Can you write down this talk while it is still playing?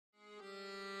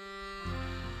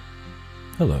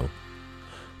Hello.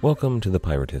 Welcome to the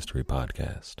Pirate History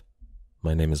Podcast.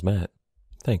 My name is Matt.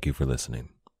 Thank you for listening.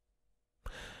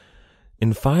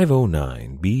 In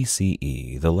 509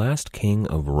 BCE, the last king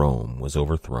of Rome was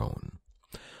overthrown.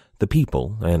 The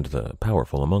people, and the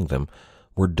powerful among them,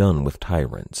 were done with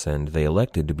tyrants, and they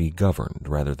elected to be governed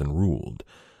rather than ruled.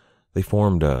 They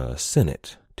formed a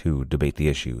senate to debate the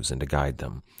issues and to guide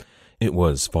them. It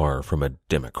was far from a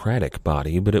democratic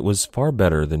body, but it was far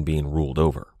better than being ruled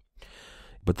over.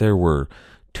 But there were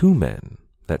two men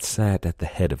that sat at the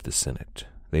head of the Senate.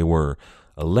 They were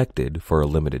elected for a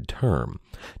limited term.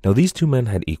 Now, these two men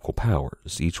had equal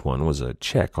powers. Each one was a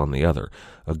check on the other,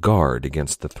 a guard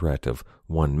against the threat of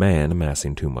one man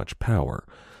amassing too much power.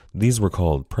 These were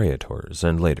called praetors,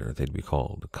 and later they'd be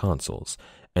called consuls.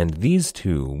 And these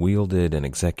two wielded an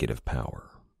executive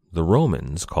power. The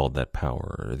Romans called that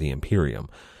power the imperium.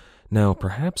 Now,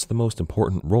 perhaps the most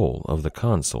important role of the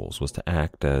consuls was to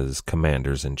act as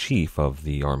commanders-in-chief of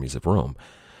the armies of Rome.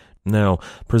 Now,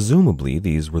 presumably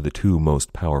these were the two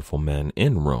most powerful men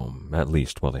in Rome, at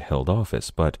least while they held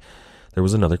office, but there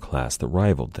was another class that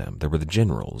rivaled them. There were the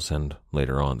generals, and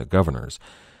later on the governors.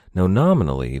 Now,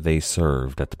 nominally, they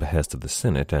served at the behest of the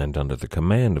Senate and under the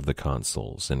command of the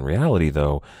consuls. In reality,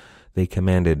 though, they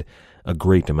commanded a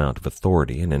great amount of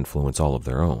authority and influence all of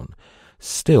their own.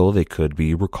 Still, they could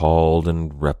be recalled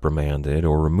and reprimanded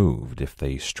or removed if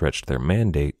they stretched their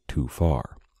mandate too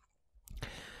far.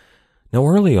 Now,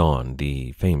 early on,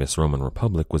 the famous Roman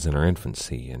Republic was in her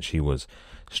infancy, and she was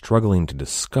struggling to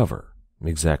discover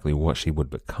exactly what she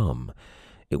would become.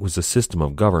 It was a system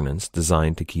of governance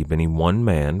designed to keep any one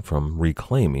man from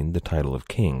reclaiming the title of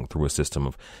king through a system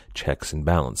of checks and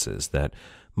balances that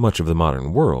much of the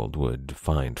modern world would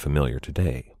find familiar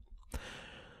today.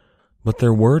 But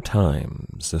there were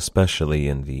times, especially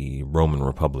in the Roman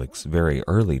Republic's very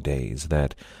early days,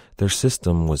 that their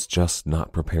system was just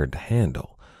not prepared to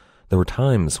handle. There were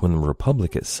times when the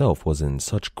Republic itself was in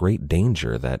such great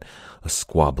danger that a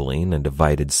squabbling and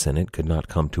divided Senate could not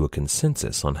come to a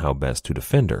consensus on how best to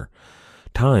defend her.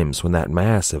 Times when that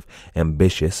mass of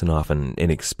ambitious and often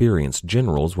inexperienced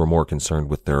generals were more concerned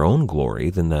with their own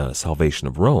glory than the salvation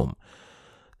of Rome.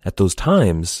 At those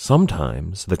times,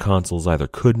 sometimes, the consuls either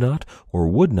could not or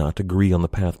would not agree on the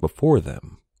path before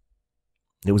them.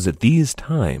 It was at these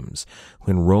times,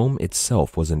 when Rome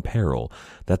itself was in peril,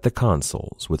 that the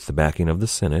consuls, with the backing of the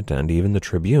Senate and even the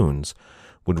tribunes,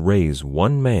 would raise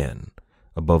one man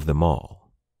above them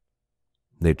all.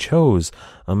 They chose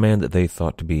a man that they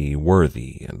thought to be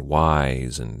worthy and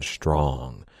wise and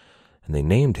strong, and they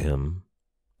named him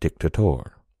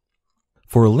Dictator.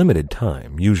 For a limited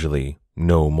time, usually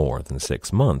no more than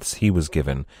 6 months, he was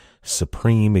given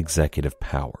supreme executive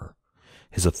power.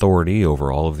 His authority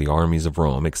over all of the armies of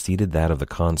Rome exceeded that of the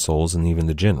consuls and even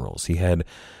the generals. He had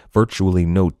virtually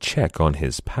no check on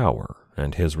his power,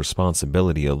 and his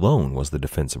responsibility alone was the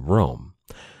defense of Rome.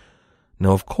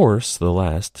 Now, of course, the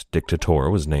last dictator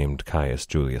was named Caius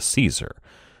Julius Caesar.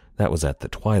 That was at the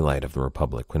twilight of the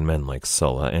Republic, when men like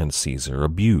Sulla and Caesar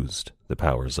abused the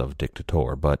powers of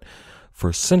dictator, but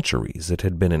for centuries it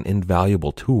had been an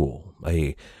invaluable tool,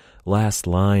 a last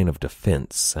line of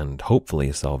defense, and hopefully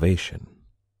a salvation.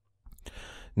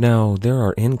 Now, there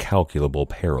are incalculable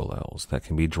parallels that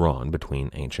can be drawn between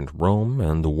ancient Rome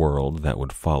and the world that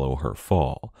would follow her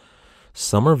fall.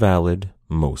 Some are valid,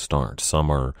 most aren't. Some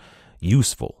are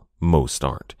useful, most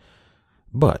aren't.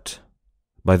 But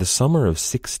by the summer of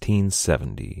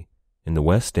 1670, in the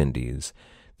West Indies,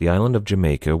 the island of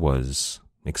Jamaica was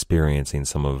experiencing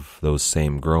some of those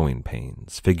same growing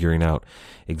pains, figuring out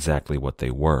exactly what they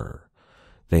were.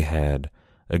 They had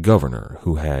a governor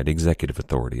who had executive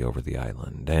authority over the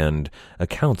island, and a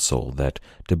council that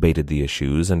debated the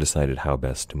issues and decided how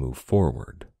best to move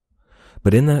forward.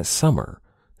 But in that summer,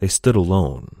 they stood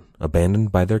alone,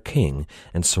 abandoned by their king,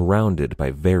 and surrounded by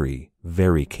very,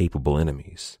 very capable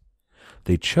enemies.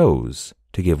 They chose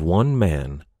to give one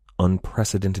man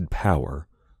unprecedented power,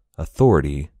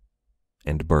 authority,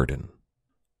 and burden.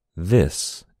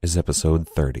 This is episode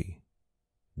 30,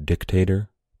 Dictator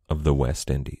of the West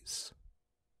Indies.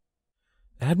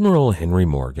 Admiral Henry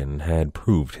Morgan had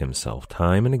proved himself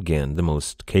time and again the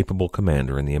most capable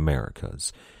commander in the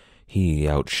Americas. He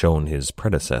outshone his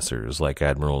predecessors like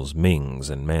Admirals Mings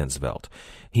and Mansvelt.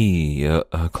 He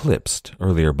eclipsed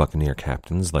earlier Buccaneer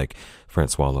captains like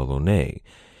Francois L'Olonnais.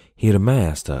 He had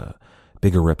amassed a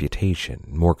bigger reputation,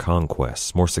 more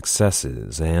conquests, more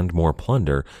successes, and more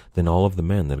plunder than all of the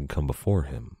men that had come before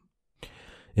him.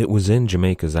 It was in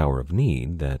Jamaica's hour of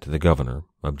need that the governor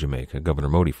of Jamaica, Governor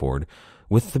Modiford,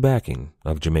 with the backing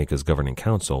of Jamaica's governing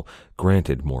council,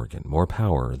 granted Morgan more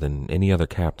power than any other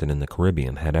captain in the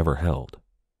Caribbean had ever held.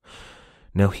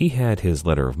 Now he had his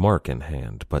letter of marque in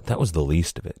hand, but that was the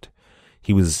least of it.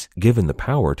 He was given the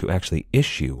power to actually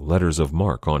issue letters of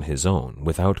marque on his own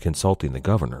without consulting the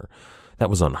governor. That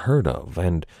was unheard of,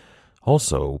 and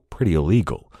also pretty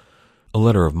illegal. A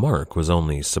letter of marque was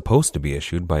only supposed to be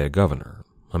issued by a governor,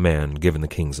 a man given the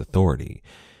king's authority.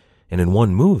 And in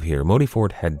one move here,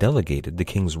 Modiford had delegated the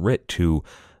king's writ to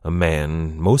a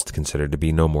man most considered to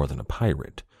be no more than a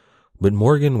pirate. But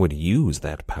Morgan would use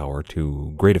that power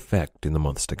to great effect in the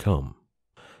months to come.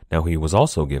 Now he was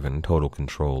also given total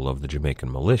control of the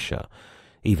Jamaican militia.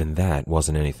 Even that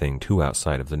wasn't anything too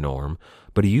outside of the norm,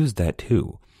 but he used that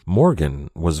too. Morgan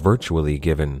was virtually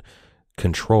given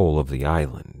control of the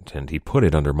island, and he put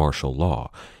it under martial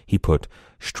law. He put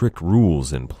strict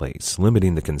rules in place,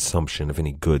 limiting the consumption of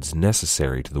any goods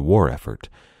necessary to the war effort.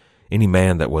 Any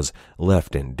man that was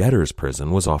left in debtor's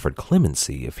prison was offered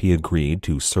clemency if he agreed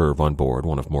to serve on board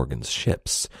one of Morgan's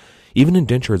ships. Even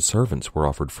indentured servants were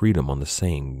offered freedom on the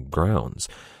same grounds.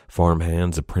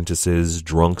 Farmhands, apprentices,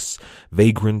 drunks,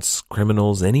 vagrants,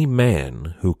 criminals, any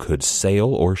man who could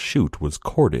sail or shoot was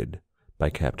courted by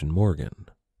Captain Morgan.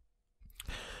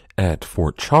 At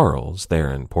Fort Charles,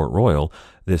 there in Port Royal,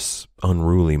 this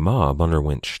unruly mob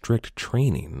underwent strict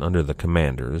training under the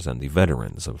commanders and the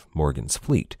veterans of Morgan's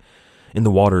fleet. In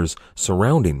the waters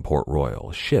surrounding Port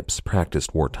Royal, ships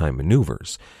practiced wartime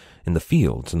maneuvers. In the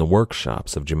fields, in the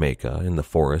workshops of Jamaica, in the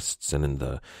forests, and in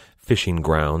the fishing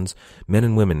grounds, men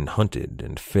and women hunted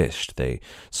and fished. They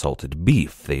salted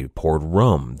beef, they poured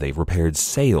rum, they repaired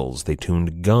sails, they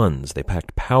tuned guns, they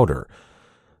packed powder.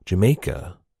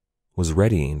 Jamaica was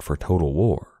readying for total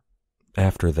war.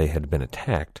 After they had been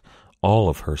attacked, all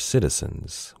of her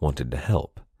citizens wanted to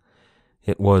help.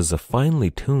 It was a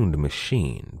finely tuned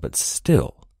machine, but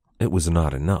still, it was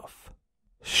not enough.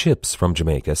 Ships from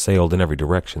Jamaica sailed in every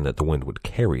direction that the wind would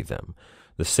carry them.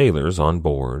 The sailors on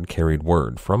board carried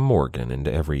word from Morgan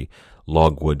into every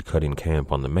logwood-cutting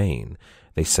camp on the Main.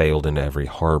 They sailed into every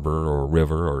harbor or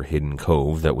river or hidden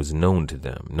cove that was known to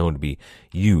them, known to be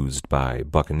used by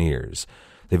buccaneers.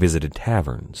 They visited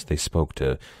taverns, they spoke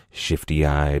to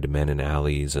shifty-eyed men in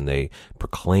alleys, and they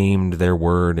proclaimed their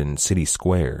word in city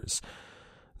squares.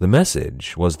 The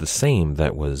message was the same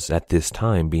that was at this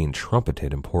time being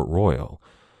trumpeted in Port Royal.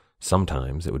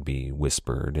 Sometimes it would be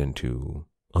whispered into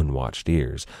unwatched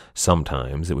ears.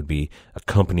 Sometimes it would be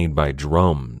accompanied by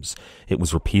drums. It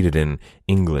was repeated in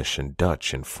English and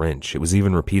Dutch and French. It was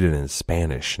even repeated in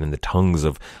Spanish and in the tongues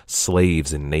of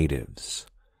slaves and natives.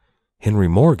 Henry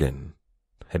Morgan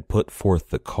had put forth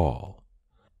the call.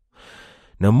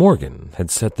 Now Morgan had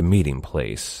set the meeting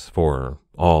place for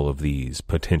all of these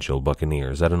potential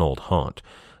buccaneers at an old haunt,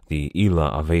 the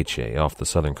Isla Aveche off the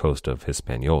southern coast of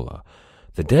Hispaniola.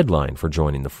 The deadline for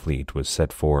joining the fleet was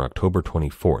set for October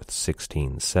 24th,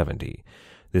 1670.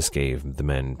 This gave the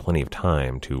men plenty of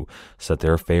time to set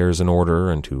their affairs in order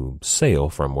and to sail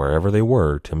from wherever they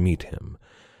were to meet him.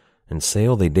 And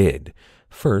sail they did.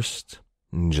 First,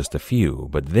 just a few,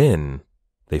 but then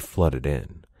they flooded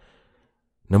in.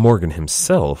 Now Morgan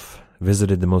himself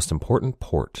visited the most important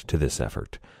port to this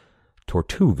effort.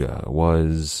 Tortuga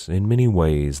was, in many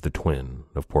ways, the twin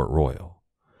of Port Royal.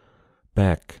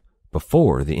 Back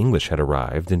before the English had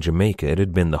arrived in Jamaica, it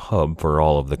had been the hub for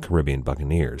all of the Caribbean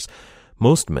buccaneers.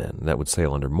 Most men that would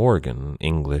sail under Morgan,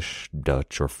 English,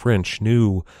 Dutch, or French,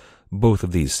 knew both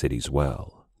of these cities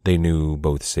well. They knew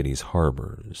both cities'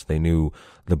 harbors. They knew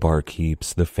the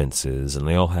barkeeps, the fences, and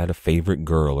they all had a favorite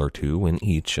girl or two in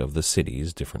each of the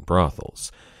city's different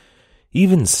brothels.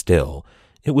 Even still,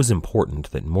 it was important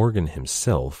that Morgan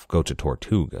himself go to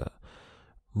Tortuga.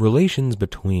 Relations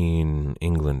between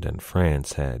England and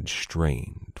France had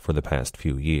strained for the past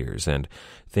few years, and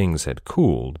things had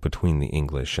cooled between the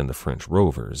English and the French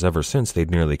rovers ever since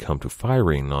they'd nearly come to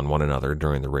firing on one another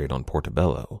during the raid on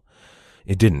Portobello.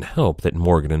 It didn't help that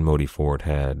Morgan and Modiford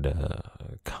had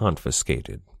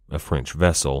confiscated a French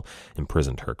vessel,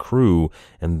 imprisoned her crew,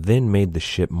 and then made the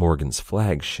ship Morgan's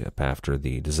flagship after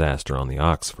the disaster on the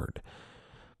Oxford.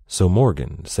 So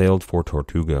Morgan sailed for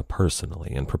Tortuga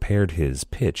personally and prepared his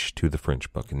pitch to the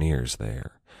French buccaneers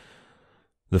there.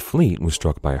 The fleet was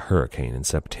struck by a hurricane in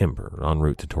September en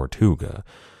route to Tortuga.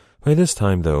 By this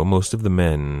time, though, most of the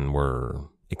men were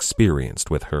experienced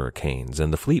with hurricanes,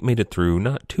 and the fleet made it through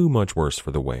not too much worse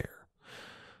for the wear.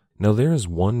 Now there is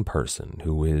one person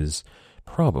who is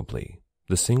probably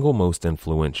the single most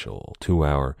influential to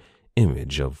our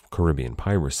image of Caribbean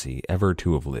piracy ever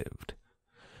to have lived.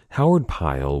 Howard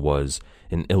Pyle was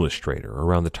an illustrator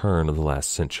around the turn of the last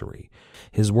century.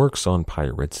 His works on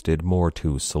pirates did more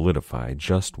to solidify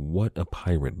just what a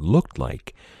pirate looked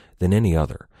like than any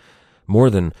other. More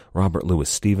than Robert Louis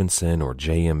Stevenson or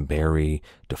J.M. Barrie,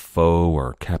 Defoe,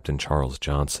 or Captain Charles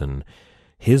Johnson,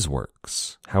 his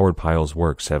works, Howard Pyle's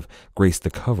works, have graced the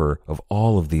cover of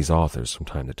all of these authors from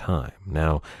time to time.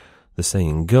 Now, the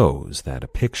saying goes that a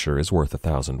picture is worth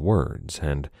 1,000 words,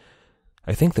 and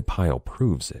I think that Pyle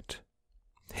proves it.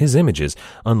 His images,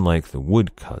 unlike the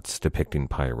woodcuts depicting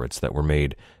pirates that were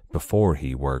made before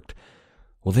he worked,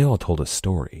 well, they all told a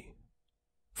story.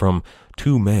 From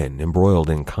two men embroiled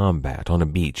in combat on a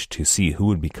beach to see who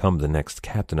would become the next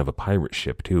captain of a pirate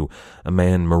ship, to a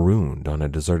man marooned on a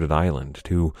deserted island,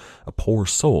 to a poor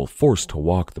soul forced to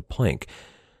walk the plank,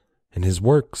 and his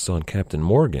works on Captain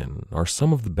Morgan are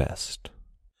some of the best.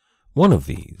 One of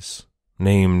these,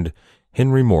 named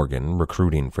Henry Morgan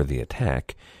Recruiting for the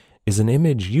Attack, is an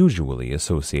image usually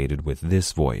associated with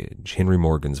this voyage, Henry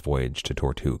Morgan's voyage to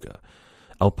Tortuga.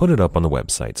 I'll put it up on the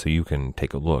website so you can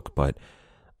take a look, but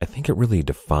I think it really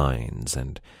defines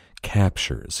and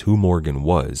captures who Morgan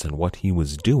was and what he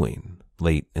was doing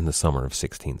late in the summer of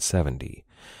 1670.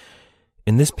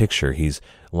 In this picture, he's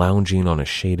lounging on a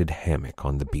shaded hammock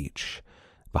on the beach.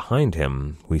 Behind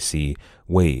him, we see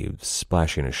waves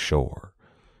splashing ashore.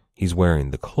 He's wearing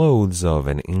the clothes of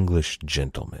an English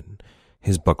gentleman.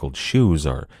 His buckled shoes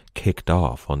are kicked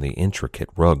off on the intricate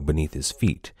rug beneath his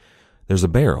feet. There's a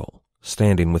barrel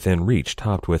standing within reach,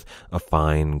 topped with a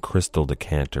fine crystal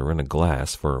decanter and a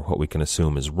glass for what we can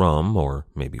assume is rum or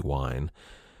maybe wine.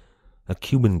 A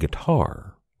Cuban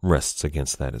guitar rests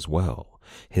against that as well.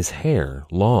 His hair,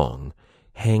 long,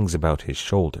 hangs about his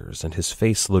shoulders, and his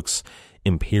face looks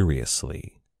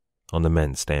imperiously on the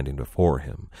men standing before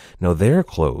him. Now their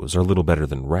clothes are little better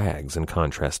than rags in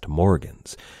contrast to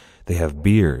Morgan's. They have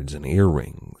beards and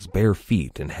earrings, bare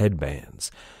feet and headbands.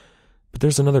 But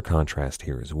there's another contrast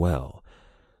here as well.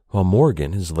 While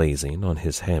Morgan is lazing on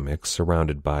his hammock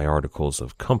surrounded by articles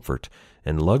of comfort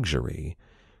and luxury,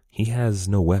 he has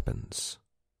no weapons.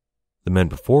 The men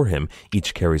before him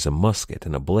each carries a musket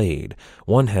and a blade.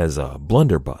 One has a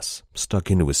blunderbuss stuck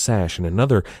into his sash, and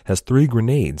another has 3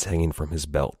 grenades hanging from his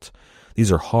belt. These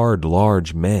are hard,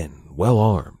 large men, well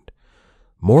armed.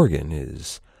 Morgan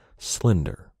is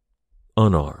slender,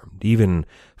 unarmed, even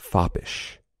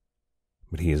foppish.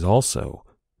 But he is also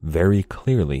very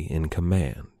clearly in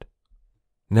command.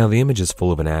 Now, the image is full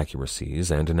of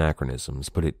inaccuracies and anachronisms,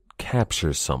 but it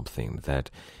captures something that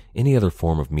any other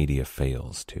form of media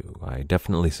fails to. I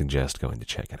definitely suggest going to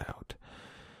check it out.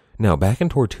 Now, back in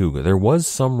Tortuga, there was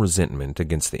some resentment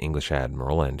against the English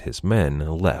admiral and his men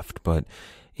left, but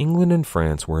England and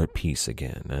France were at peace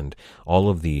again, and all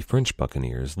of the French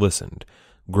buccaneers listened,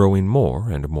 growing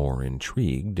more and more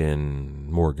intrigued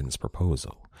in Morgan's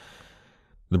proposal.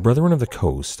 The Brethren of the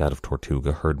Coast out of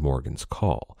Tortuga heard Morgan's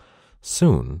call.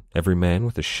 Soon, every man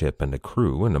with a ship and a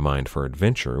crew and a mind for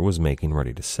adventure was making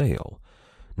ready to sail.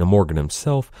 Now Morgan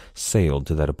himself sailed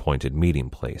to that appointed meeting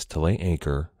place to lay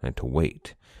anchor and to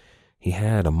wait. He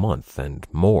had a month and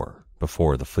more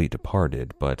before the fleet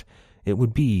departed, but it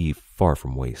would be far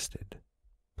from wasted.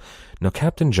 Now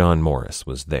Captain John Morris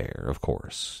was there, of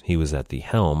course. He was at the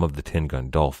helm of the 10-gun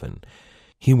Dolphin.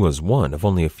 He was one of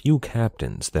only a few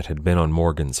captains that had been on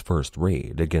Morgan's first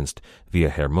raid against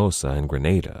Villahermosa and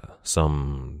Grenada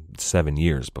some 7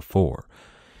 years before.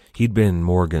 He'd been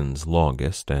Morgan's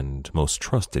longest and most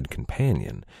trusted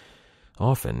companion.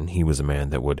 Often he was a man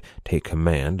that would take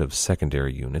command of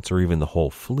secondary units or even the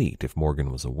whole fleet if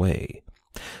Morgan was away.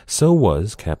 So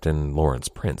was Captain Lawrence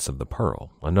Prince of the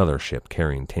Pearl, another ship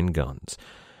carrying 10 guns.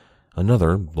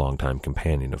 Another longtime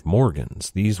companion of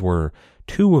Morgan's. These were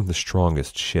 2 of the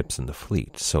strongest ships in the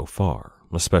fleet so far,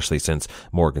 especially since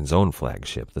Morgan's own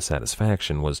flagship, the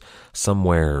Satisfaction, was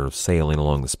somewhere sailing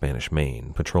along the Spanish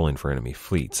Main, patrolling for enemy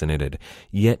fleets, and it had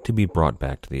yet to be brought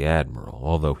back to the admiral,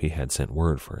 although he had sent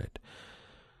word for it.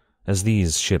 As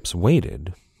these ships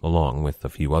waited, along with a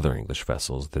few other English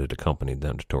vessels that had accompanied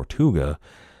them to Tortuga,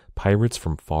 pirates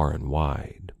from far and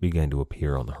wide began to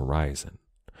appear on the horizon.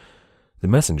 The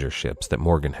messenger ships that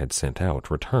Morgan had sent out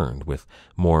returned with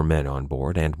more men on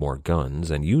board and more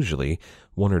guns, and usually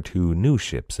 1 or 2 new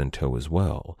ships in tow as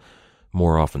well.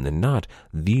 More often than not,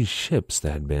 these ships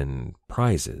that had been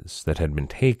prizes that had been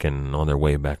taken on their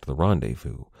way back to the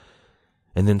rendezvous.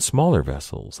 And then smaller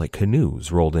vessels, like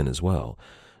canoes, rolled in as well.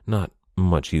 Not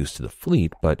much use to the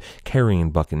fleet, but carrying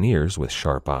buccaneers with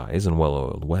sharp eyes and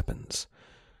well-oiled weapons.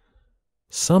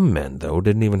 Some men, though,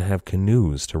 didn't even have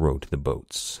canoes to row to the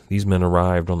boats. These men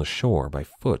arrived on the shore by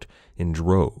foot in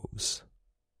droves.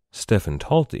 Stephen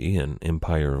Talty, in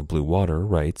Empire of Blue Water,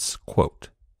 writes, quote,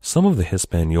 Some of the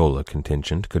Hispaniola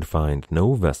contingent could find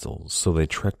no vessels, so they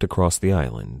trekked across the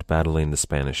island, battling the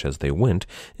Spanish as they went,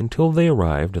 until they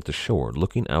arrived at the shore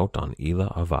looking out on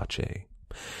Isla Avache.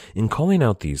 In calling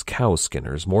out these cow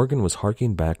skinners, Morgan was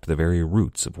harking back to the very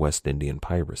roots of West Indian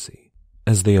piracy.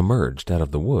 As they emerged out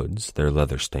of the woods, their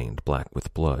leather stained black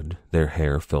with blood, their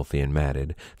hair filthy and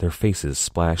matted, their faces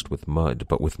splashed with mud,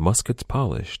 but with muskets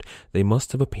polished, they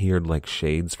must have appeared like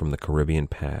shades from the Caribbean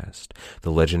past,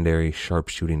 the legendary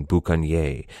sharpshooting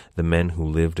Buccaneer, the men who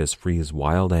lived as free as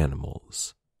wild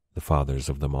animals, the fathers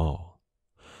of them all.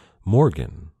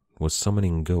 Morgan was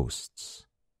summoning ghosts.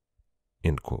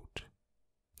 End quote.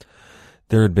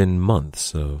 There had been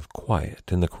months of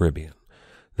quiet in the Caribbean.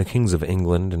 The kings of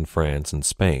England and France and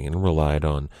Spain relied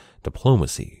on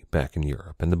diplomacy back in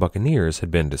Europe, and the Buccaneers had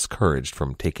been discouraged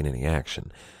from taking any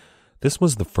action. This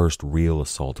was the first real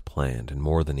assault planned in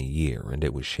more than a year, and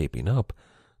it was shaping up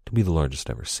to be the largest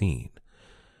ever seen.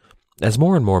 As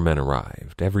more and more men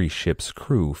arrived, every ship's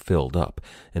crew filled up,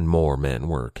 and more men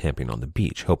were camping on the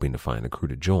beach, hoping to find a crew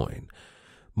to join.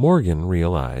 Morgan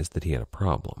realized that he had a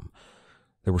problem.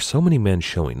 There were so many men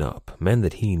showing up, men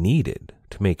that he needed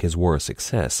to make his war a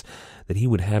success, that he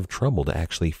would have trouble to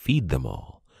actually feed them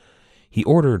all. He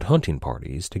ordered hunting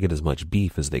parties to get as much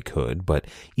beef as they could, but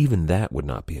even that would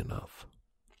not be enough.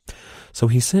 So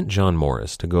he sent John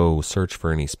Morris to go search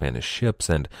for any Spanish ships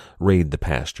and raid the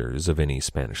pastures of any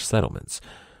Spanish settlements,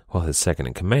 while his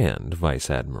second-in-command, Vice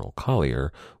Admiral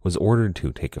Collier, was ordered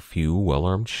to take a few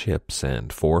well-armed ships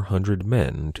and 400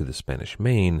 men to the Spanish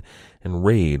Main and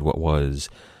raid what was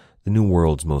the New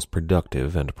World's most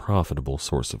productive and profitable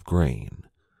source of grain,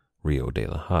 Rio de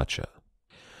la Hacha.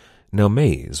 Now,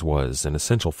 maize was an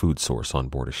essential food source on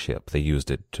board a ship. They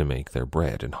used it to make their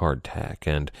bread and hardtack,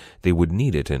 and they would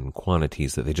need it in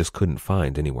quantities that they just couldn't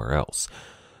find anywhere else.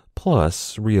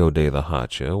 Plus, Rio de la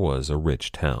Hacha was a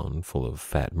rich town full of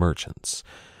fat merchants.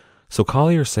 So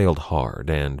Collier sailed hard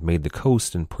and made the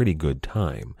coast in pretty good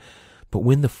time. But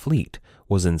when the fleet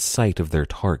was in sight of their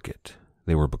target,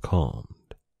 they were becalmed.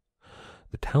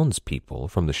 The townspeople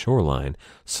from the shoreline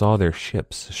saw their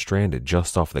ships stranded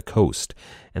just off the coast,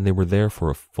 and they were there for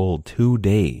a full 2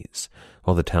 days,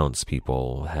 while the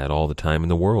townspeople had all the time in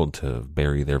the world to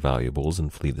bury their valuables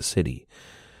and flee the city.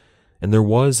 And there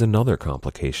was another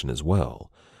complication as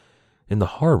well. In the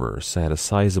harbor sat a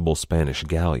sizable Spanish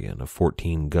galleon of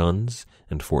 14 guns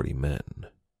and 40 men.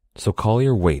 So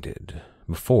Collier waited,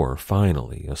 before,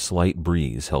 finally, a slight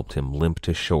breeze helped him limp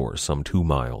to shore some 2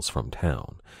 miles from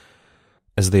town.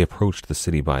 As they approached the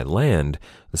city by land,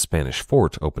 the Spanish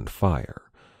fort opened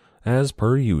fire. As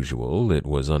per usual, it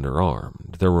was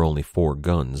underarmed. There were only 4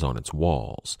 guns on its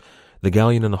walls. The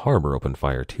galleon in the harbor opened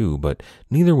fire too, but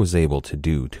neither was able to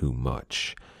do too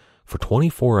much. For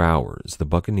 24 hours, the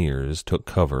Buccaneers took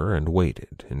cover and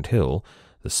waited until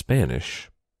the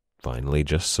Spanish finally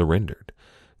just surrendered.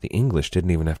 The English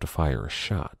didn't even have to fire a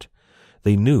shot.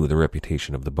 They knew the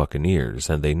reputation of the Buccaneers,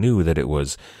 and they knew that it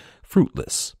was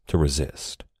fruitless to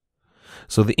resist.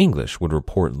 So the English would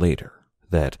report later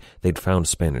that they'd found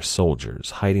Spanish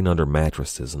soldiers hiding under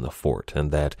mattresses in the fort,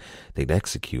 and that they'd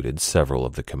executed several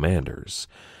of the commanders.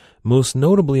 Most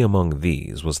notably among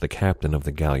these was the captain of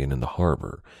the galleon in the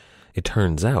harbor. It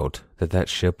turns out that that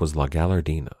ship was La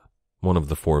Gallardina, one of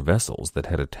the 4 vessels that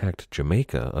had attacked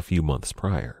Jamaica a few months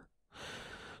prior.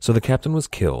 So the captain was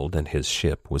killed and his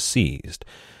ship was seized.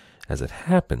 As it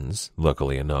happens,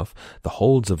 luckily enough, the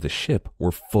holds of the ship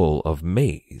were full of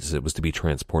maize. It was to be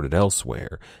transported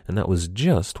elsewhere, and that was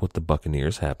just what the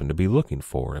Buccaneers happened to be looking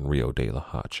for in Rio de la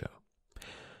Hacha.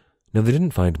 Now, they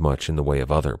didn't find much in the way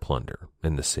of other plunder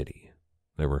in the city.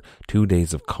 There were 2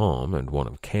 days of calm and 1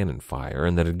 of cannon fire,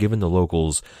 and that had given the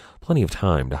locals plenty of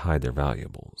time to hide their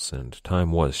valuables, and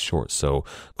time was short, so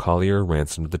Collier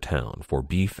ransomed the town for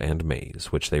beef and maize,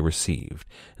 which they received,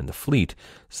 and the fleet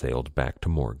sailed back to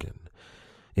Morgan.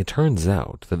 It turns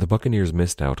out that the Buccaneers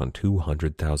missed out on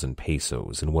 200,000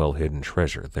 pesos in well-hidden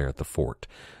treasure there at the fort.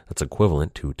 That's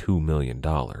equivalent to $2 million.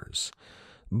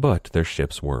 But their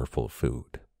ships were full of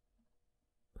food.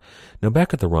 Now,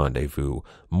 back at the rendezvous,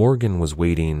 Morgan was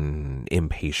waiting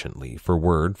impatiently for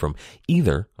word from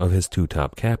either of his 2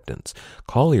 top captains.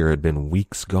 Collier had been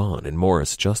weeks gone, and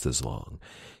Morris just as long.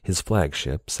 His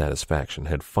flagship, Satisfaction,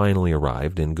 had finally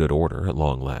arrived in good order at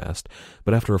long last,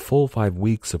 but after a full 5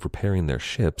 weeks of repairing their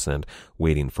ships and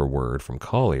waiting for word from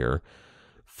Collier,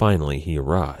 finally he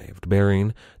arrived,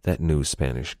 bearing that new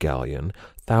Spanish galleon,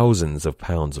 thousands of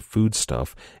pounds of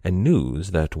foodstuff, and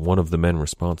news that one of the men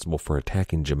responsible for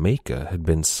attacking Jamaica had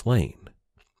been slain.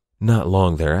 Not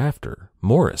long thereafter,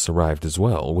 Morris arrived as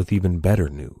well with even better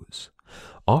news.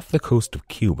 Off the coast of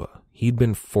Cuba, he'd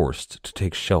been forced to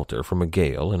take shelter from a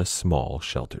gale in a small,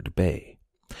 sheltered bay.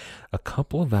 A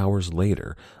couple of hours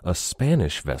later, a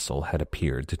Spanish vessel had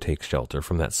appeared to take shelter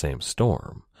from that same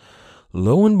storm.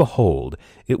 Lo and behold,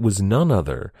 it was none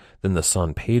other than the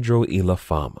San Pedro y la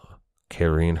Fama,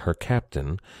 carrying her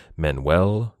captain,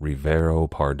 Manuel Rivero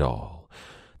Pardal.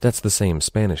 That's the same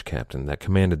Spanish captain that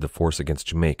commanded the force against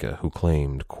Jamaica, who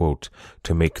claimed, quote,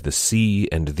 to make the sea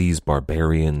and these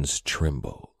barbarians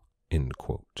tremble, end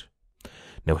quote.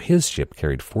 Now, his ship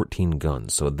carried 14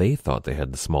 guns, so they thought they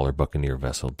had the smaller Buccaneer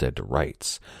vessel dead to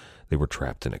rights. They were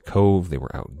trapped in a cove, they were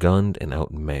outgunned and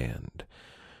outmanned.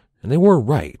 And they were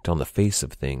right on the face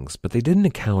of things, but they didn't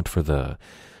account for the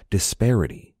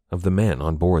disparity of the men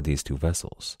on board these two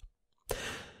vessels.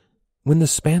 When the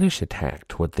Spanish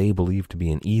attacked what they believed to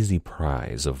be an easy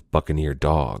prize of Buccaneer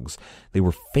dogs, they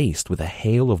were faced with a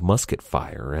hail of musket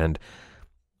fire and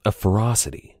a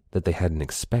ferocity that they hadn't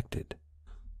expected.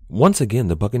 Once again,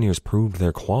 the Buccaneers proved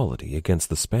their quality against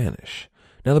the Spanish.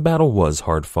 Now, the battle was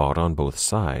hard fought on both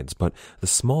sides, but the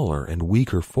smaller and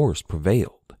weaker force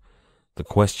prevailed. The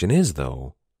question is,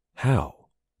 though, how?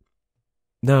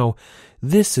 Now,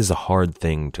 this is a hard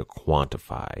thing to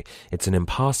quantify. It's an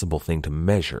impossible thing to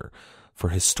measure. For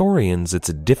historians, it's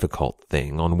a difficult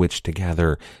thing on which to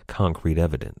gather concrete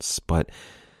evidence. But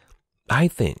I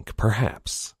think,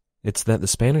 perhaps, it's that the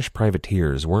Spanish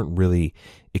privateers weren't really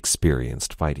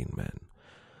experienced fighting men.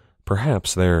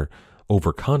 Perhaps their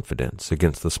overconfidence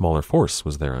against the smaller force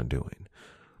was their undoing.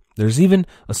 There's even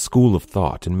a school of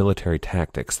thought in military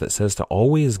tactics that says to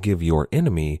always give your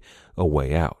enemy a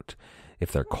way out.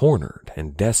 If they're cornered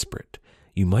and desperate,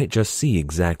 you might just see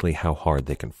exactly how hard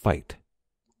they can fight.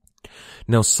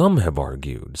 Now, some have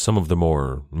argued, some of the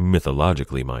more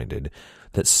mythologically minded,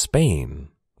 that Spain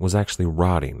was actually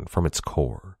rotting from its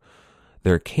core.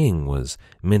 Their king was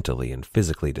mentally and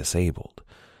physically disabled.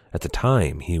 At the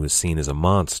time, he was seen as a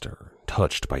monster,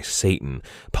 touched by Satan,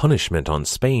 punishment on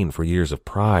Spain for years of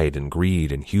pride and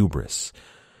greed and hubris.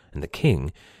 And the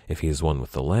king, if he is one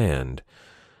with the land,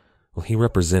 well, he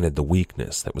represented the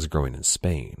weakness that was growing in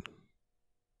Spain.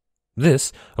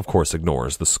 This, of course,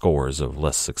 ignores the scores of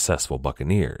less successful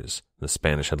buccaneers. The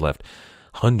Spanish had left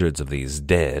hundreds of these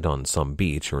dead on some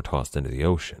beach or tossed into the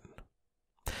ocean.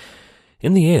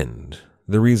 In the end,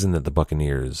 the reason that the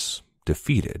Buccaneers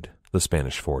defeated the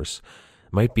Spanish force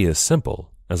might be as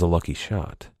simple as a lucky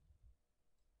shot.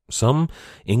 Some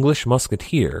English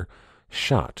musketeer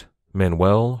shot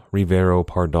Manuel Rivero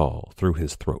Pardal through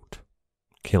his throat,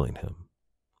 killing him.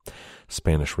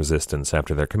 Spanish resistance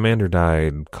after their commander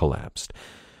died collapsed.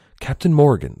 Captain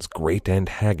Morgan's great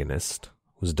antagonist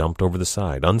was dumped over the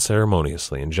side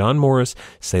unceremoniously, and John Morris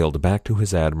sailed back to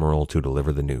his admiral to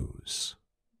deliver the news.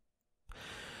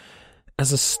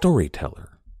 As a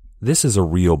storyteller, this is a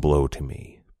real blow to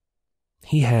me.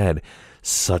 He had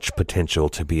such potential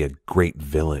to be a great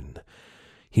villain.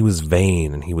 He was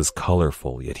vain and he was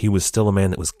colorful, yet he was still a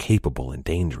man that was capable and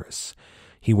dangerous.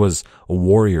 He was a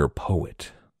warrior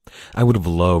poet. I would have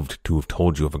loved to have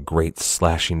told you of a great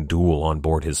slashing duel on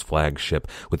board his flagship,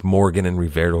 with Morgan and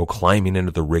Rivero climbing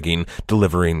into the rigging,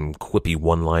 delivering quippy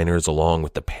one-liners along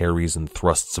with the parries and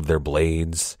thrusts of their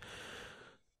blades.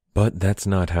 But that's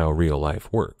not how real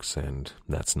life works, and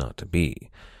that's not to be.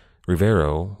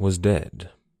 Rivero was dead,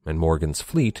 and Morgan's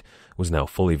fleet was now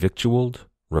fully victualled,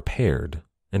 repaired,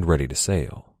 and ready to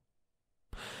sail.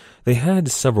 They had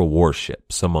several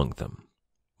warships among them.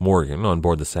 Morgan on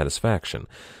board the Satisfaction.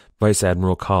 Vice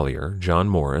Admiral Collier, John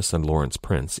Morris, and Lawrence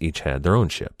Prince each had their own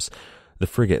ships. The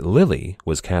frigate Lily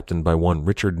was captained by one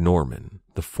Richard Norman,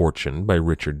 the Fortune by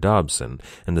Richard Dobson,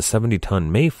 and the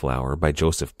 70-ton Mayflower by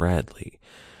Joseph Bradley.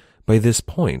 By this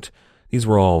point, these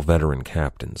were all veteran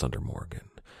captains under Morgan.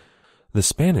 The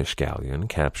Spanish galleon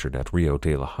captured at Rio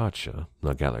de la Hacha,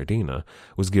 La Gallardina,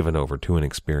 was given over to an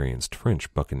experienced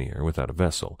French buccaneer without a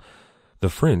vessel. The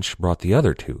French brought the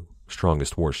other two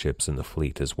strongest warships in the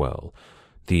fleet as well.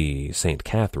 The St.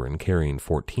 Catherine carrying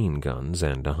 14 guns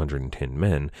and 110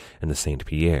 men, and the St.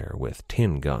 Pierre with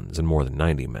 10 guns and more than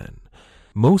 90 men.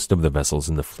 Most of the vessels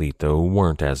in the fleet, though,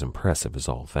 weren't as impressive as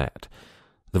all that.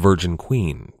 The Virgin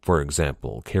Queen, for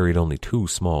example, carried only 2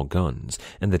 small guns,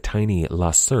 and the tiny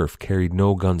La Cerf carried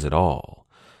no guns at all.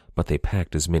 But they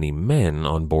packed as many men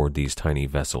on board these tiny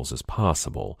vessels as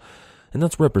possible, and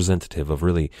that's representative of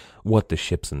really what the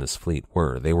ships in this fleet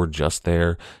were. They were just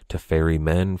there to ferry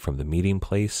men from the meeting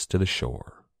place to the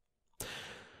shore.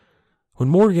 When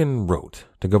Morgan wrote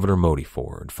to Governor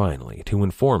Modiford, finally, to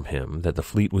inform him that the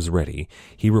fleet was ready,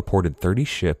 he reported 30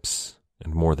 ships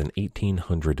and more than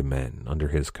 1,800 men under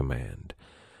his command.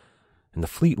 And the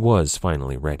fleet was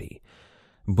finally ready.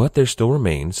 But there still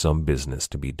remained some business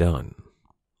to be done.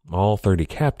 All 30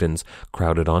 captains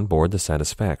crowded on board the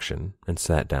Satisfaction and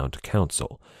sat down to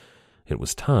council. It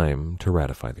was time to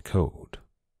ratify the code.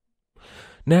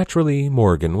 Naturally,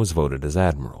 Morgan was voted as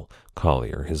admiral,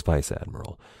 Collier his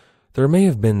vice-admiral. There may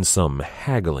have been some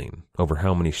haggling over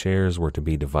how many shares were to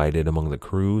be divided among the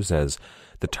crews, as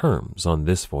the terms on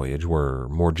this voyage were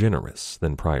more generous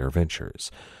than prior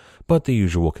ventures, but the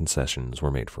usual concessions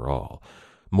were made for all.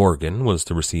 Morgan was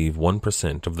to receive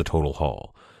 1% of the total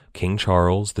haul. King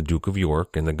Charles, the Duke of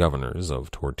York, and the governors of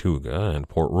Tortuga and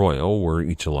Port Royal were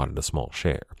each allotted a small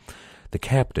share. The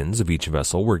captains of each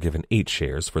vessel were given 8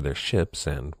 shares for their ships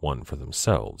and 1 for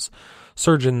themselves.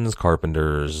 Surgeons,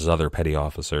 carpenters, other petty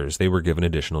officers, they were given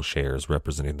additional shares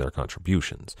representing their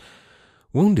contributions.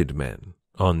 Wounded men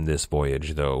on this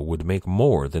voyage, though, would make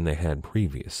more than they had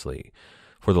previously.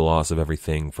 For the loss of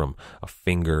everything from a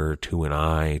finger to an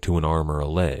eye to an arm or a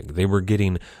leg, they were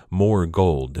getting more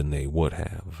gold than they would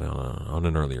have on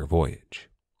an earlier voyage.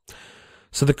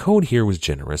 So the code here was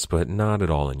generous, but not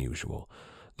at all unusual.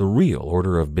 The real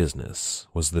order of business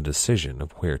was the decision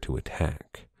of where to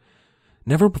attack.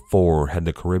 Never before had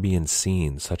the Caribbean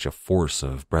seen such a force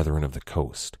of Brethren of the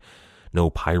Coast. No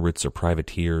pirates or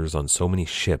privateers on so many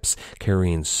ships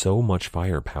carrying so much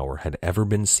firepower had ever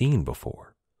been seen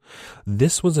before.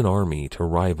 This was an army to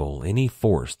rival any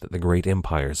force that the great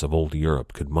empires of old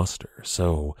Europe could muster,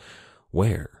 so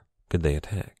where could they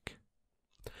attack?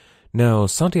 Now,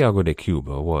 Santiago de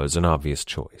Cuba was an obvious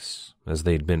choice, as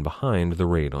they'd been behind the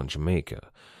raid on Jamaica.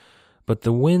 But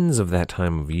the winds of that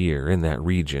time of year in that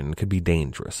region could be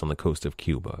dangerous on the coast of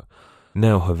Cuba.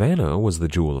 Now, Havana was the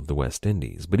jewel of the West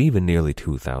Indies, but even nearly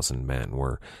 2,000 men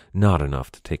were not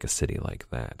enough to take a city like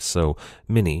that, so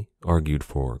many argued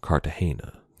for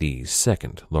Cartagena, the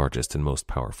second largest and most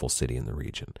powerful city in the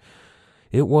region.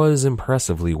 It was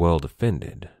impressively well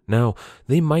defended. Now,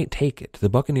 they might take it, the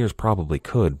Buccaneers probably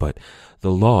could, but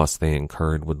the loss they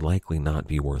incurred would likely not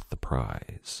be worth the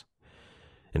prize.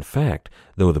 In fact,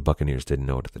 though the Buccaneers didn't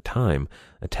know it at the time,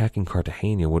 attacking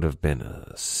Cartagena would have been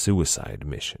a suicide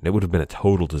mission. It would have been a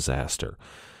total disaster.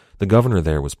 The governor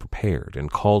there was prepared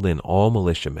and called in all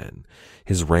militiamen.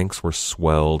 His ranks were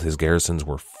swelled, his garrisons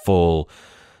were full.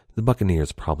 The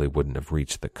Buccaneers probably wouldn't have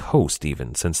reached the coast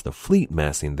even, since the fleet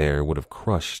massing there would have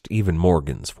crushed even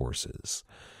Morgan's forces.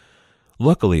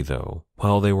 Luckily, though,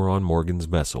 while they were on Morgan's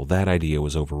vessel, that idea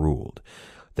was overruled.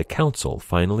 The council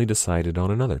finally decided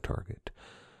on another target.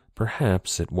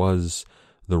 Perhaps it was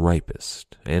the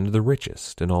ripest and the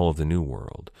richest in all of the New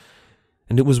World,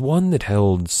 and it was one that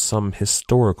held some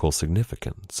historical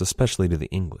significance, especially to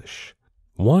the English.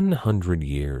 100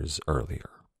 years earlier,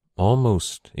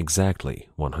 almost exactly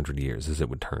 100 years as it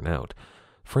would turn out,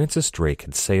 Francis Drake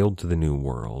had sailed to the New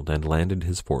World and landed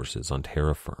his forces on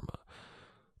terra firma.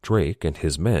 Drake and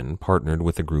his men partnered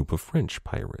with a group of French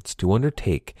pirates to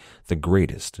undertake the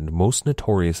greatest and most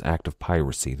notorious act of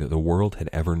piracy that the world had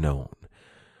ever known.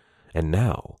 And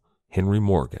now, Henry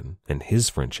Morgan and his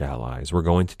French allies were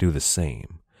going to do the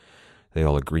same. They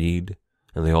all agreed,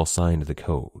 and they all signed the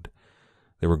code.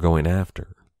 They were going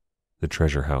after the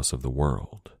treasure house of the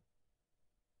world,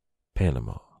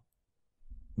 Panama.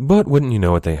 But wouldn't you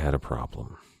know it, they had a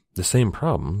problem. The same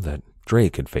problem that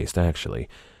Drake had faced, actually.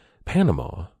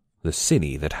 Panama, the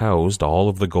city that housed all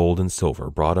of the gold and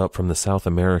silver brought up from the South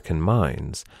American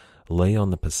mines, lay on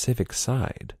the Pacific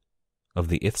side of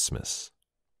the isthmus.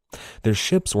 Their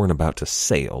ships weren't about to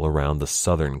sail around the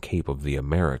southern Cape of the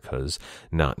Americas,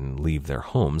 not and leave their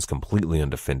homes completely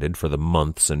undefended for the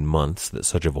months and months that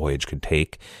such a voyage could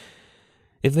take.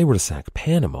 If they were to sack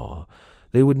Panama,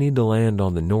 they would need to land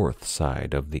on the north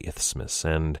side of the isthmus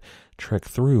and trek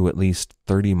through at least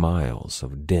 30 miles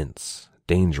of dense,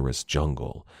 dangerous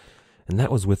jungle, and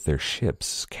that was with their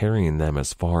ships carrying them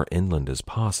as far inland as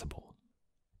possible.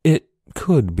 It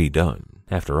could be done.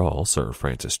 After all, Sir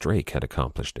Francis Drake had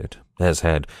accomplished it, as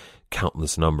had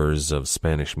countless numbers of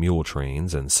Spanish mule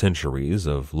trains and centuries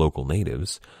of local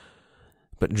natives.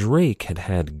 But Drake had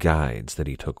had guides that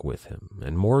he took with him,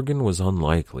 and Morgan was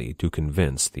unlikely to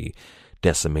convince the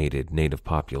decimated native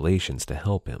populations to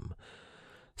help him.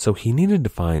 So he needed to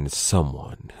find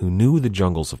someone who knew the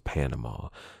jungles of Panama,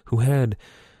 who had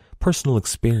personal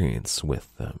experience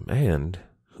with them, and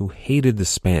who hated the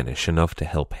Spanish enough to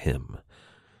help him.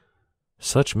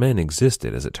 Such men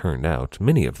existed, as it turned out,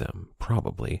 many of them,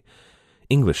 probably.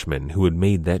 Englishmen who had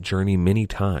made that journey many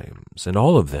times, and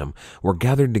all of them were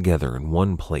gathered together in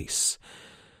one place.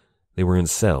 They were in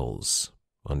cells,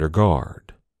 under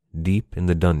guard, deep in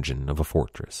the dungeon of a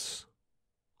fortress.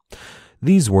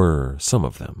 These were, some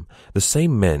of them, the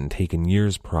same men taken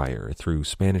years prior through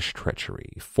Spanish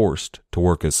treachery, forced to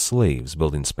work as slaves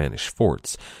building Spanish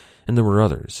forts, and there were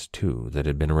others, too, that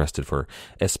had been arrested for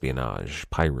espionage,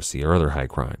 piracy, or other high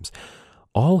crimes.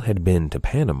 All had been to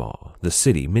Panama, the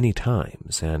city, many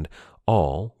times, and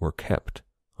all were kept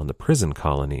on the prison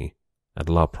colony at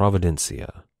La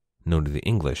Providencia, known to the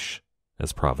English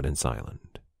as Providence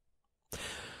Island.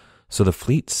 So the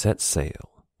fleet set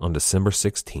sail on December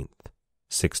 16th,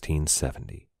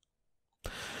 1670.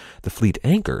 The fleet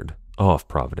anchored off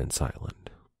Providence Island.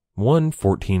 One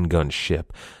 14-gun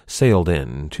ship sailed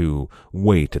in to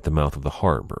wait at the mouth of the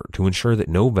harbor to ensure that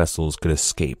no vessels could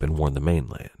escape and warn the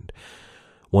mainland.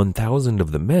 1,000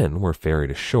 of the men were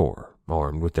ferried ashore,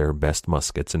 armed with their best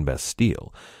muskets and best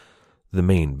steel. The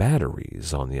main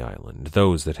batteries on the island,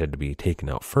 those that had to be taken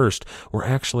out first, were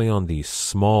actually on the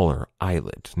smaller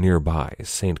islet nearby,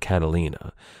 St.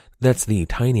 Catalina. That's the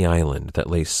tiny island that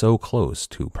lay so close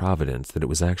to Providence that it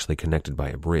was actually connected by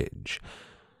a bridge.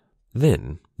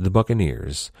 Then, the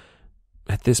Buccaneers,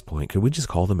 at this point, could we just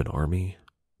call them an army?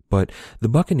 But the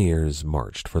Buccaneers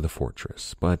marched for the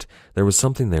fortress, but there was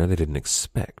something there they didn't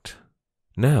expect.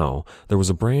 Now, there was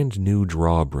a brand new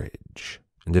drawbridge,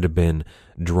 and it had been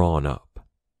drawn up.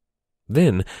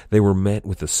 Then they were met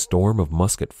with a storm of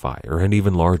musket fire and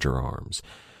even larger arms.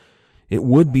 It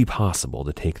would be possible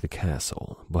to take the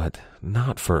castle, but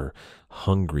not for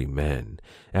hungry men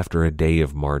after a day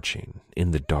of marching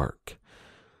in the dark.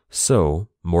 So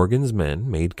Morgan's men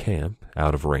made camp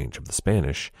out of range of the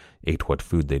Spanish, ate what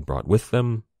food they'd brought with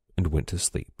them, and went to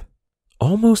sleep.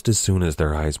 Almost as soon as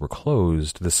their eyes were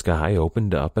closed, the sky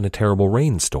opened up and a terrible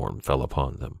rainstorm fell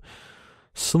upon them.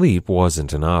 Sleep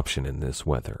wasn't an option in this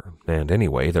weather, and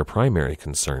anyway, their primary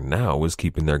concern now was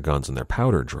keeping their guns and their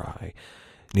powder dry.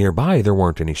 Nearby, there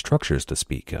weren't any structures to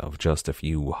speak of, just a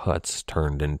few huts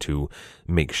turned into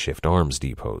makeshift arms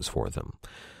depots for them.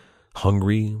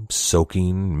 Hungry,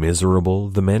 soaking, miserable,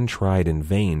 the men tried in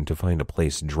vain to find a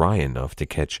place dry enough to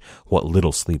catch what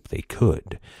little sleep they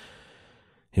could.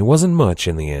 It wasn't much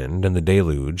in the end, and the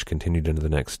deluge continued into the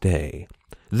next day.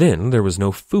 Then there was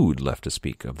no food left to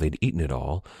speak of. They'd eaten it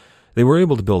all. They were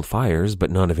able to build fires,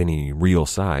 but none of any real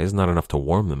size, not enough to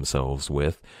warm themselves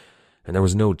with. And there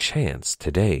was no chance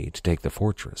today to take the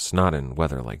fortress, not in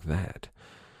weather like that.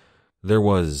 There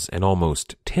was an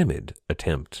almost timid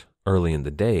attempt early in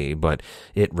the day, but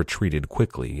it retreated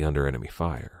quickly under enemy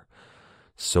fire.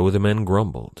 So the men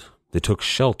grumbled. They took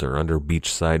shelter under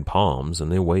beachside palms,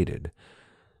 and they waited.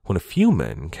 When a few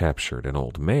men captured an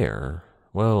old mare,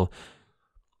 well,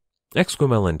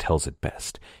 Exquemelin tells it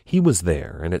best. He was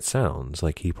there, and it sounds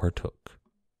like he partook.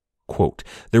 Quote,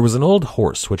 "There was an old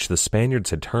horse which the Spaniards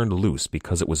had turned loose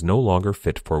because it was no longer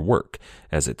fit for work,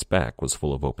 as its back was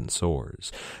full of open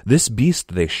sores. This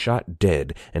beast they shot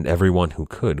dead, and everyone who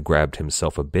could grabbed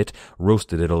himself a bit,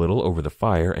 roasted it a little over the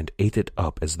fire, and ate it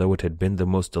up as though it had been the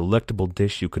most delectable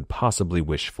dish you could possibly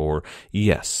wish for.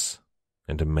 Yes,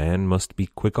 and a man must be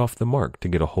quick off the mark to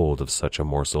get a hold of such a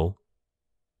morsel."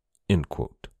 End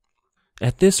quote.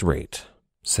 At this rate,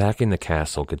 sacking the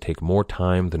castle could take more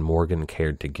time than Morgan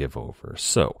cared to give over,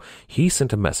 so he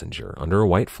sent a messenger under a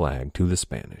white flag to the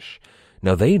Spanish.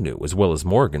 Now they knew, as well as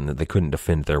Morgan, that they couldn't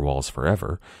defend their walls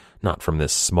forever, not from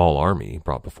this small army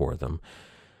brought before them.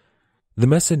 The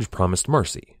message promised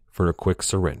mercy for a quick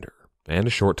surrender, and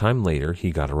a short time later he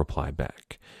got a reply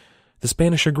back. The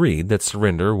Spanish agreed that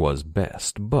surrender was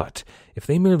best, but if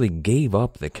they merely gave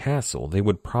up the castle, they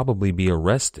would probably be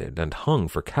arrested and hung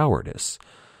for cowardice.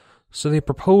 So they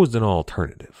proposed an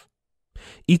alternative.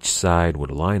 Each side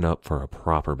would line up for a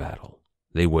proper battle.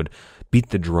 They would beat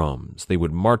the drums, they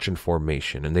would march in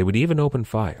formation, and they would even open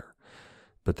fire.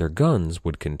 But their guns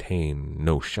would contain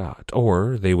no shot,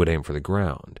 or they would aim for the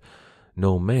ground.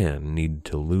 No man needed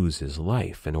to lose his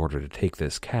life in order to take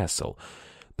this castle,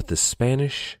 but the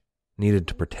Spanish needed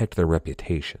to protect their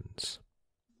reputations.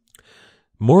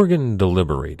 Morgan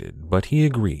deliberated, but he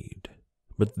agreed.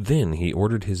 But then he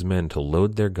ordered his men to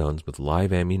load their guns with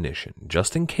live ammunition,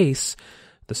 just in case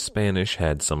the Spanish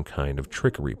had some kind of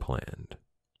trickery planned.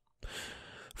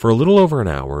 For a little over an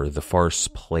hour, the farce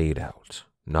played out.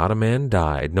 Not a man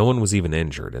died, no one was even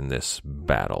injured in this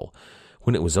battle.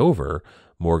 When it was over,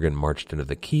 Morgan marched into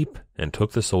the keep and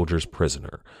took the soldiers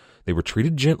prisoner. They were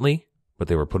treated gently, but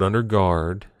they were put under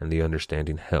guard, and the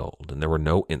understanding held, and there were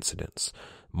no incidents.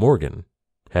 Morgan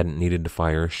hadn't needed to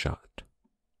fire a shot.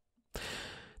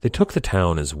 They took the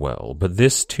town as well, but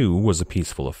this too was a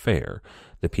peaceful affair.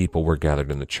 The people were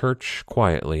gathered in the church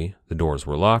quietly, the doors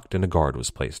were locked, and a guard was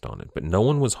placed on it, but no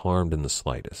one was harmed in the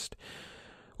slightest.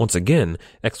 Once again,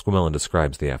 Exquemelin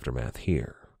describes the aftermath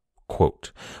here.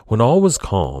 Quote, "When all was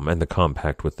calm and the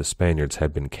compact with the Spaniards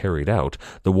had been carried out,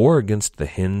 the war against the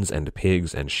hens and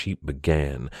pigs and sheep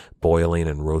began. Boiling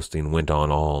and roasting went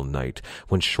on all night.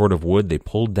 When short of wood, they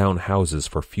pulled down houses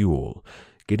for fuel.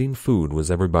 Getting food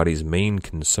was everybody's main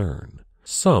concern.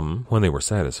 Some, when they were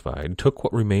satisfied, took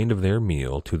what remained of their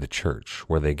meal to the church,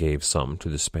 where they gave some to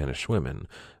the Spanish women,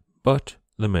 but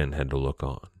the men had to look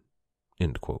on."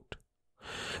 End quote.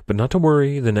 But not to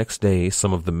worry, the next day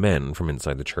some of the men from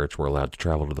inside the church were allowed to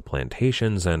travel to the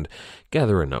plantations and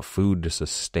gather enough food to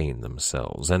sustain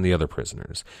themselves and the other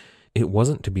prisoners. It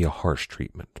wasn't to be a harsh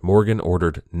treatment. Morgan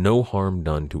ordered no harm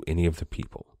done to any of the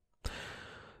people.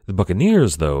 The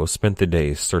Buccaneers, though, spent the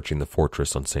day searching the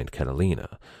fortress on St.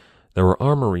 Catalina. There were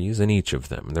armories in each of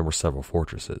them, and there were several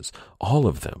fortresses. All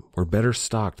of them were better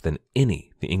stocked than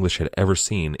any the English had ever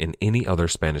seen in any other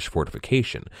Spanish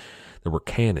fortification. There were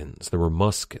cannons, there were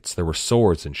muskets, there were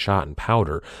swords and shot and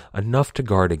powder, enough to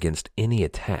guard against any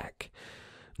attack.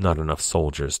 Not enough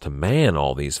soldiers to man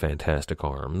all these fantastic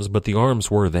arms, but the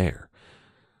arms were there.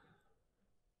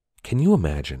 Can you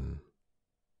imagine?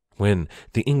 When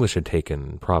the English had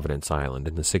taken Providence Island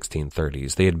in the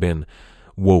 1630s, they had been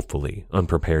woefully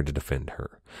unprepared to defend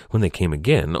her. When they came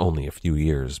again, only a few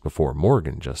years before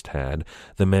Morgan just had,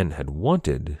 the men had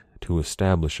wanted to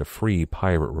establish a free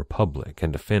pirate republic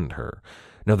and defend her.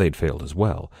 Now they'd failed as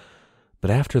well.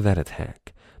 But after that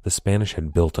attack, the Spanish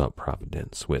had built up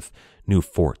Providence with new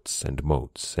forts and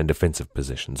moats and defensive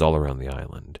positions all around the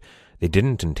island. They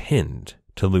didn't intend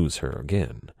to lose her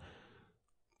again.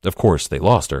 Of course, they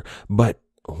lost her, but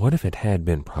what if it had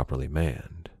been properly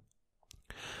manned?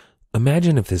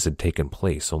 Imagine if this had taken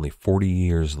place only 40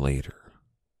 years later.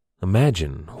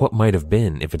 Imagine what might have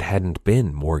been if it hadn't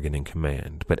been Morgan in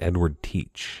command, but Edward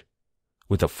Teach.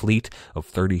 With a fleet of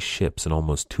 30 ships and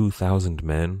almost 2,000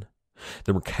 men,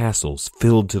 there were castles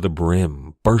filled to the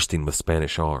brim, bursting with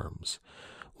Spanish arms.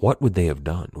 What would they have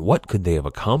done? What could they have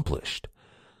accomplished?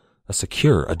 A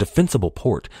secure, a defensible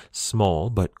port, small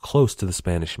but close to the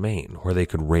Spanish Main, where they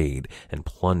could raid and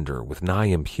plunder with nigh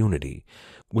impunity,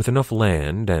 with enough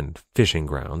land and fishing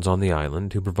grounds on the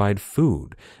island to provide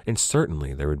food, and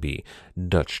certainly there would be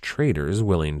Dutch traders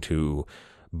willing to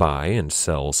buy and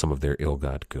sell some of their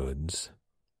ill-got goods.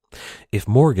 If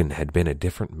Morgan had been a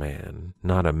different man,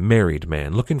 not a married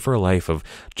man looking for a life of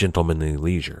gentlemanly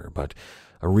leisure, but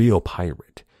a real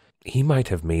pirate, he might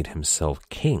have made himself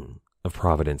king of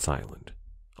Providence Island.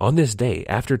 On this day,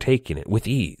 after taking it with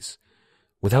ease,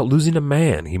 without losing a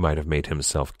man, he might have made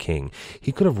himself king.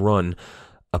 He could have run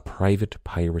a private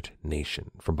pirate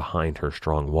nation from behind her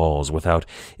strong walls without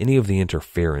any of the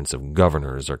interference of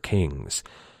governors or kings.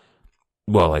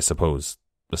 Well, I suppose,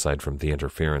 aside from the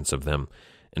interference of them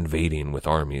invading with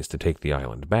armies to take the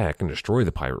island back and destroy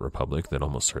the pirate republic, that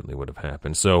almost certainly would have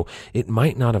happened. So it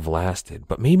might not have lasted,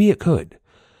 but maybe it could.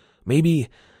 Maybe,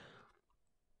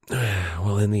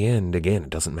 well, in the end, again, it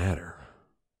doesn't matter.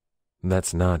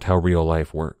 That's not how real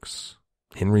life works.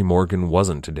 Henry Morgan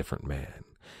wasn't a different man.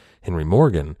 Henry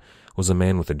Morgan was a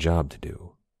man with a job to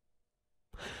do.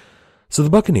 So the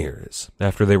Buccaneers,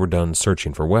 after they were done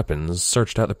searching for weapons,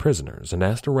 searched out the prisoners and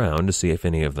asked around to see if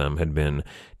any of them had been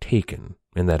taken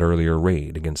in that earlier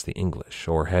raid against the English,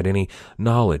 or had any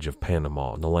knowledge of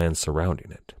Panama and the land surrounding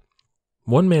it.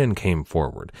 One man came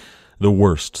forward, the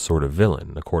worst sort of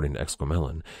villain, according to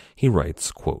Esquemeling. He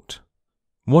writes, quote,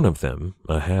 "One of them,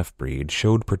 a half-breed,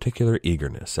 showed particular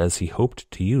eagerness, as he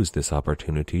hoped to use this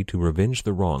opportunity to revenge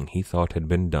the wrong he thought had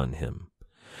been done him.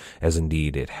 As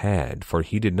indeed it had, for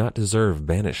he did not deserve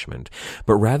banishment,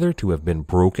 but rather to have been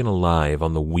broken alive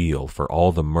on the wheel for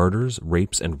all the murders,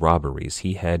 rapes, and robberies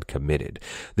he had committed.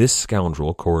 This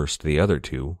scoundrel coerced the other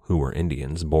two, who were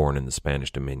Indians, born in the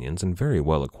Spanish dominions, and very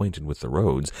well acquainted with the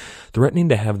roads, threatening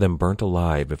to have them burnt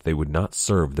alive if they would not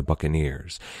serve the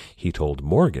Buccaneers. He told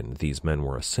Morgan these men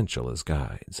were essential as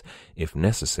guides. If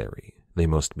necessary, they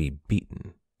must be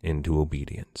beaten into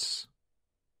obedience."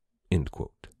 End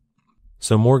quote.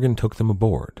 So Morgan took them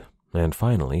aboard, and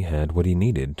finally had what he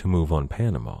needed to move on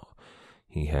Panama.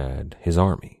 He had his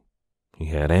army. He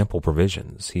had ample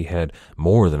provisions. He had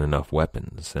more than enough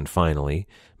weapons, and finally,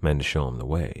 men to show him the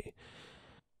way.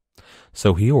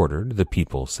 So he ordered the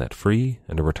people set free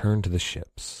and to return to the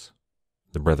ships.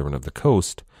 The brethren of the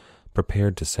coast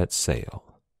prepared to set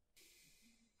sail.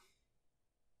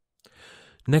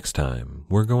 Next time,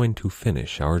 we're going to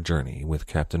finish our journey with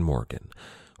Captain Morgan.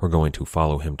 We're going to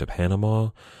follow him to Panama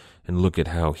and look at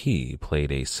how he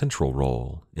played a central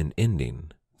role in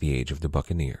ending the Age of the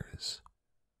Buccaneers.